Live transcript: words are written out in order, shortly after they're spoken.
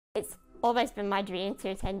It's always been my dream to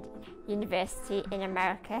attend university in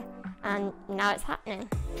America, and now it's happening.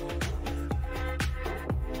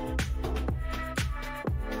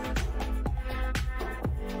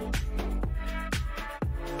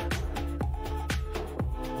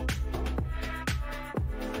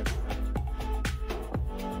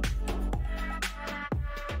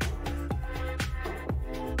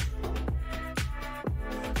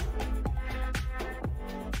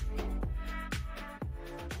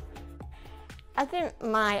 I think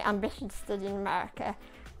my ambition to study in America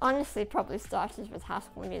honestly probably started with High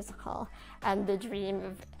School Musical and the dream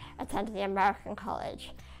of attending the American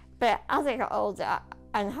college. But as I got older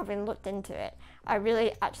and having looked into it, I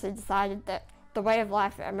really actually decided that the way of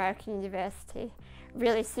life at American University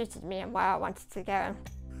really suited me and where I wanted to go.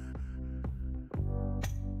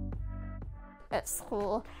 At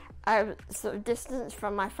school, I was sort of distanced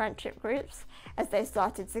from my friendship groups as they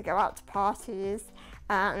started to go out to parties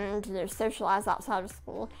and socialise outside of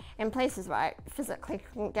school in places where I physically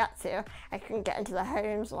couldn't get to. I couldn't get into their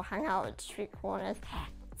homes or hang out at street corners.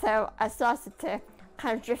 So I started to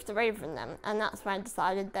kind of drift away from them, and that's when I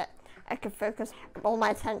decided that I could focus all my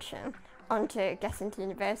attention onto getting to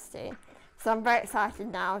university. So I'm very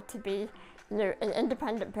excited now to be an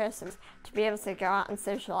independent person, to be able to go out and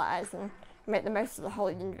socialise and make the most of the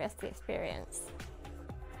whole university experience.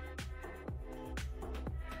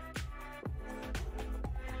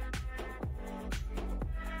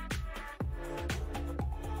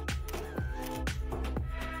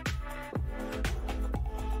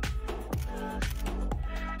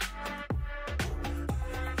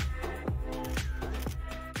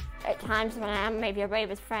 At times when I am maybe away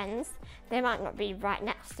with friends, they might not be right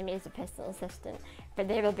next to me as a personal assistant, but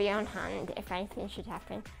they will be on hand if anything should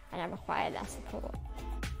happen and I require their support.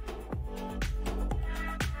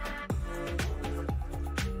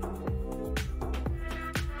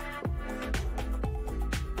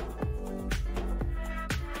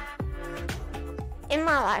 In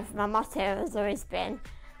my life, my motto has always been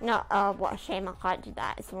not, oh, what a shame I can't do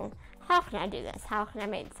that. It's more, how can I do this? How can I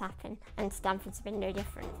make this happen? And Stanford's been no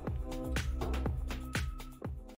different.